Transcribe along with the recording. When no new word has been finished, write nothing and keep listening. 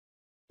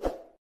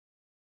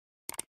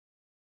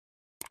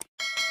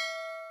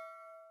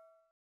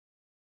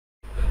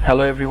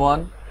Hello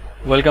everyone,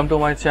 welcome to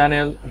my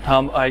channel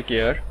Thumb Eye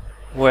Care.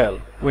 Well,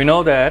 we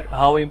know that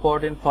how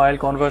important file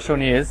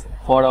conversion is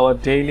for our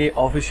daily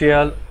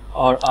official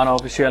or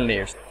unofficial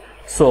needs.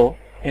 So,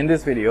 in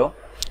this video,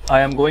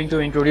 I am going to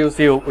introduce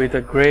you with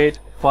a great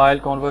file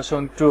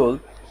conversion tool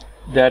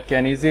that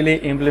can easily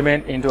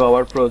implement into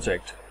our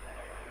project.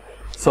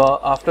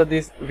 So, after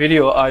this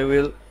video, I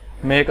will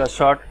make a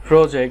short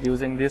project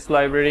using this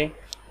library,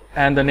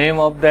 and the name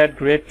of that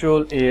great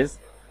tool is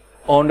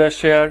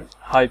Wondershare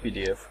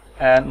HiPDF,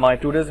 and my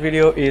today's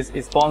video is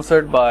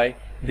sponsored by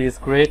this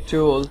great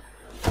tool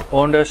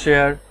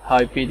Wondershare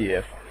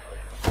HiPDF.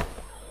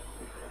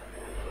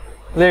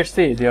 Let's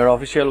see their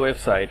official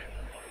website.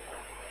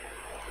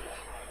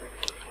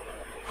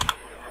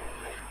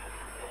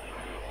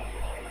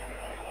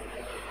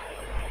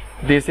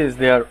 This is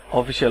their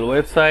official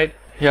website.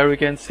 Here we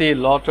can see a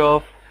lot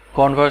of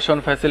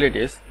conversion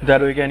facilities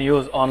that we can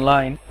use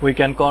online. We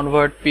can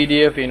convert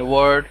PDF in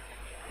Word,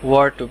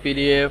 Word to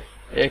PDF,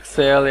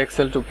 Excel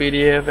to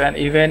PDF, and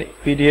even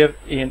PDF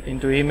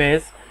into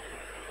image,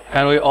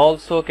 and we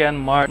also can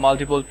merge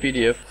multiple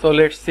PDF. So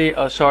let's see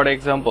a short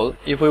example.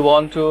 If we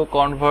want to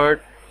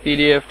convert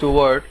PDF to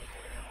Word,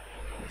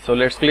 so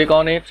let's click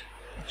on it,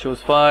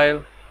 choose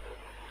file,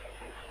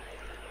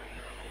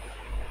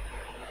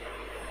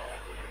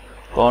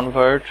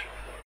 convert.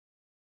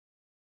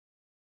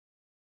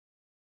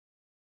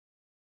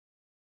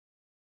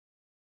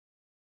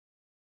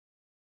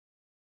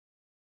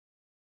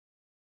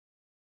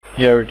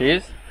 Here it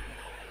is.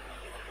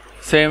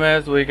 Same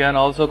as we can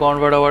also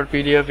convert our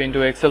PDF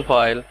into Excel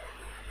file.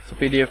 So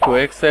PDF to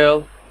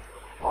Excel.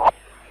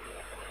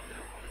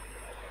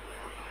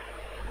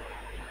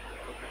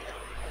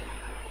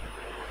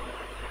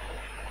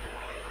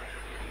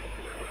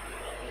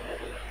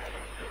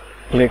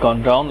 Click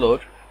on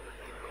download.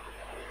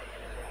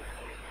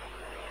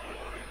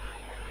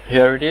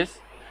 Here it is.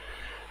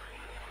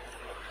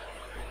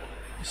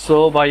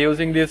 So by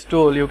using this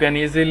tool, you can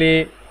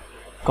easily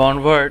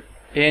convert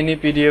any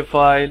PDF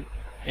file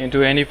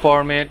into any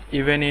format,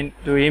 even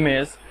into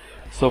image.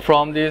 So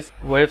from this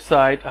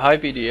website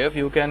HiPDF,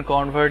 you can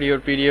convert your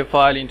PDF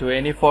file into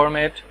any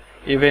format,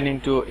 even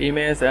into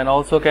image, and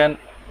also can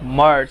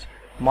merge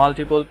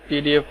multiple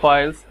PDF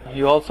files.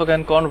 You also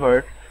can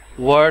convert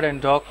Word and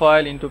Doc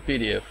file into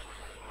PDF,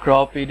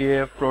 crop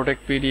PDF,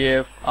 protect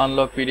PDF,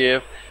 unlock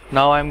PDF.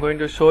 Now I am going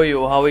to show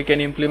you how we can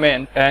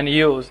implement and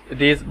use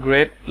this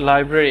great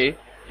library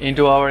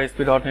into our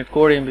ASP.NET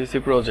Core MVC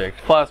project.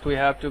 First, we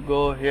have to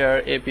go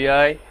here,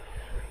 API.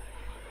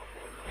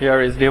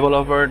 Here is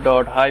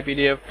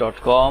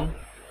developer.hipdf.com.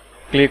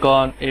 Click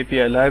on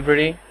API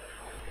library.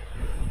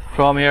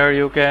 From here,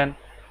 you can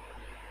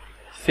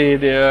see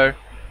their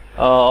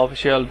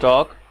official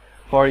doc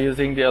for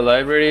using their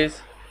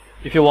libraries.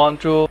 If you want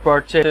to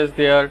purchase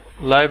their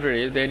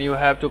library, then you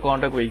have to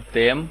contact with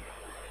them.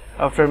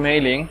 After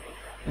mailing,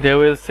 they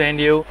will send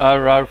you a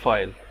RAR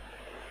file,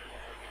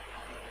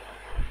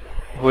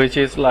 which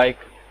is like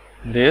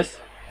this.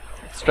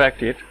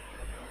 Extract it.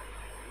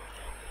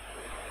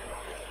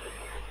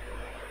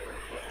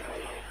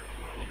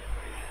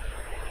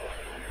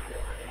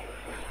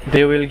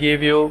 They will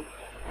give you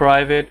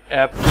private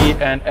app key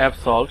and app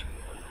salt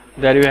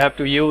that you have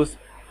to use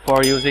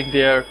for using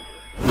their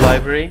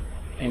library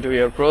into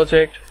your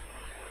project.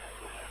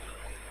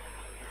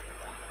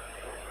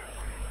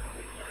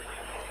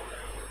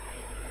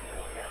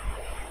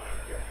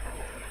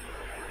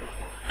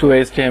 To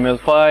HTML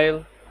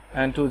file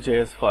and to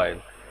JS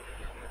file.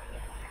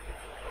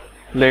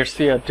 Let's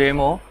see a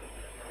demo.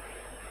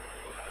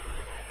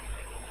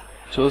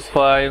 Choose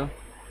file,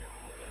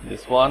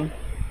 this one,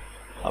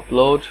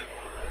 upload,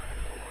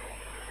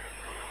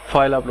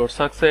 file upload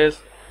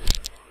success,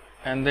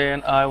 and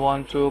then I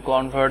want to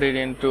convert it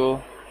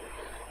into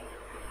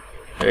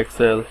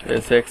Excel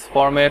SX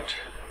format.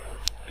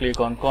 Click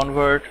on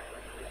convert.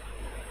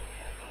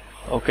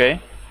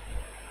 Okay.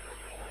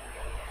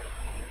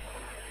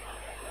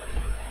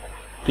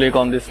 Click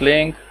on this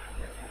link,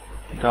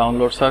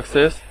 download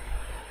success.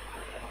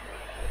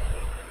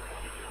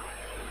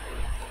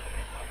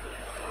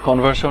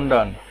 Conversion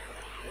done.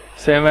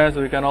 Same as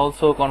we can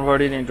also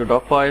convert it into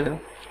doc file.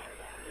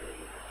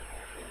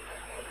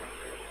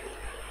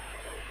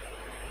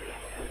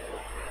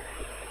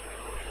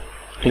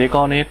 Click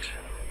on it.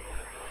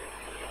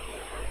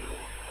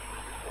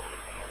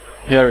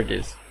 Here it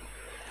is.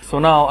 So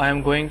now I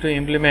am going to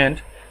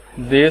implement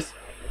this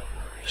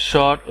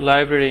short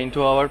library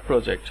into our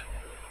project.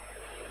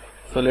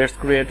 So let's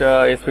create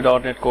a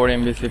ASP.NET Core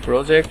MVC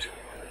project.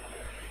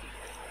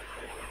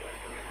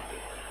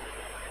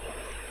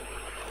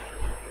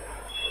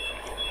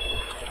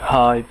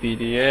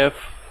 HiPDF.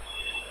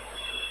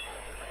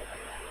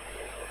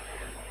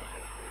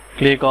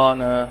 Click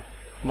on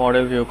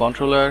model view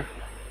controller.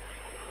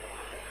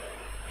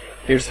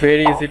 It's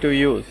very easy to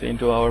use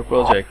into our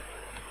project.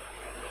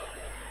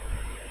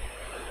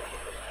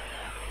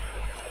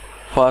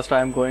 First,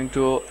 I am going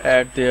to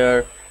add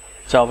their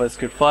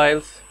JavaScript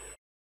files.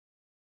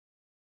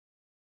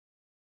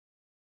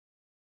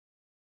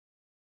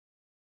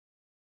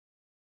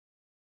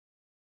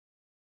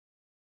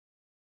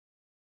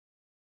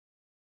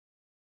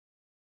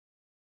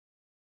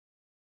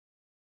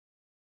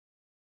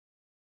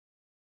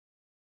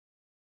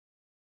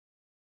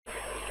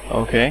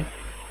 Okay.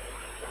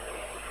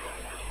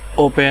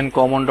 Open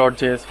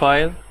common.js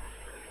file.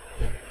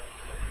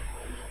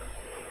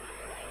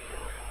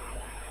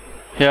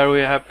 Here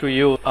we have to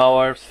use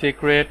our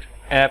secret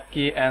app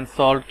key and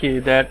salt key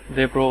that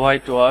they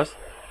provide to us.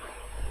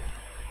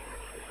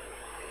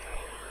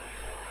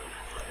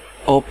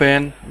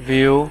 Open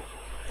view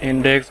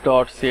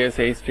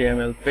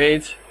index.cshtml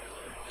page,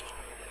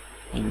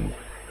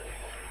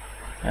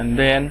 and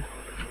then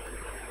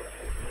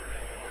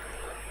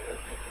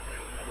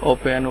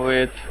open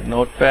with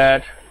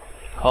notepad,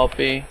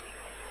 copy,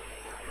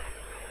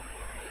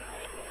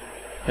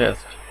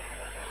 paste,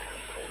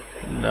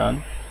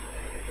 done.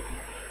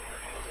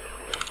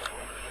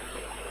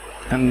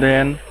 And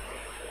then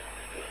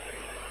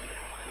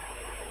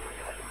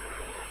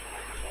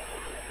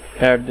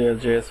add their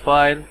JS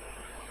file,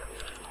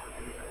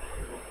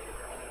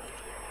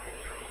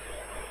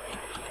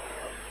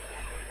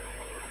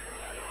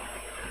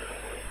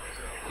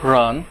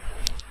 run.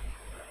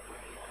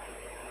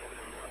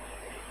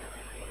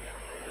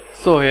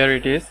 So here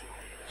it is,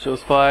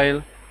 choose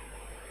file,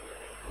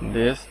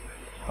 this,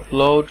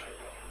 upload,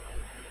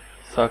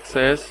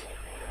 success.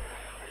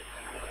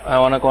 I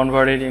want to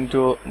convert it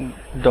into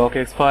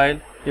Docx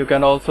file. You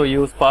can also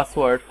use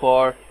password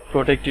for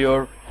protect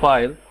your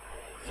file.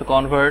 So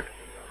convert,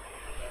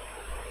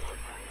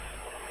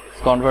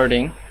 it's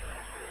converting.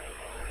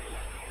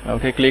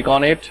 Okay, click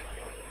on it.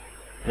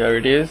 Here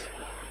it is.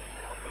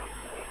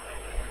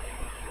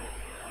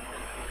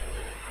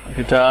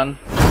 Okay, done.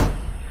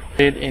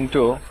 It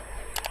into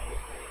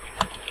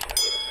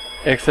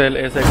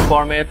XLSX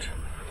format.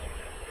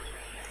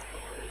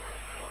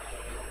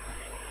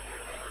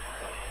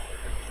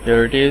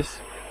 Here it is.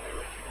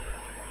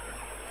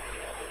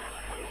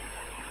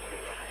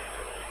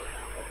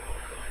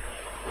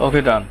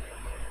 Okay, done.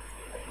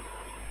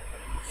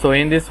 So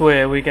in this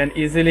way we can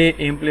easily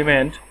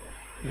implement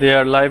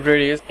their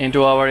libraries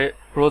into our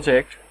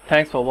project.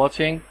 Thanks for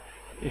watching.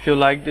 If you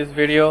like this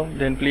video,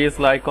 then please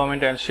like,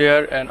 comment and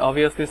share, and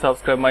obviously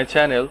subscribe my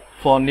channel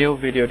for new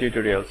video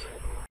tutorials.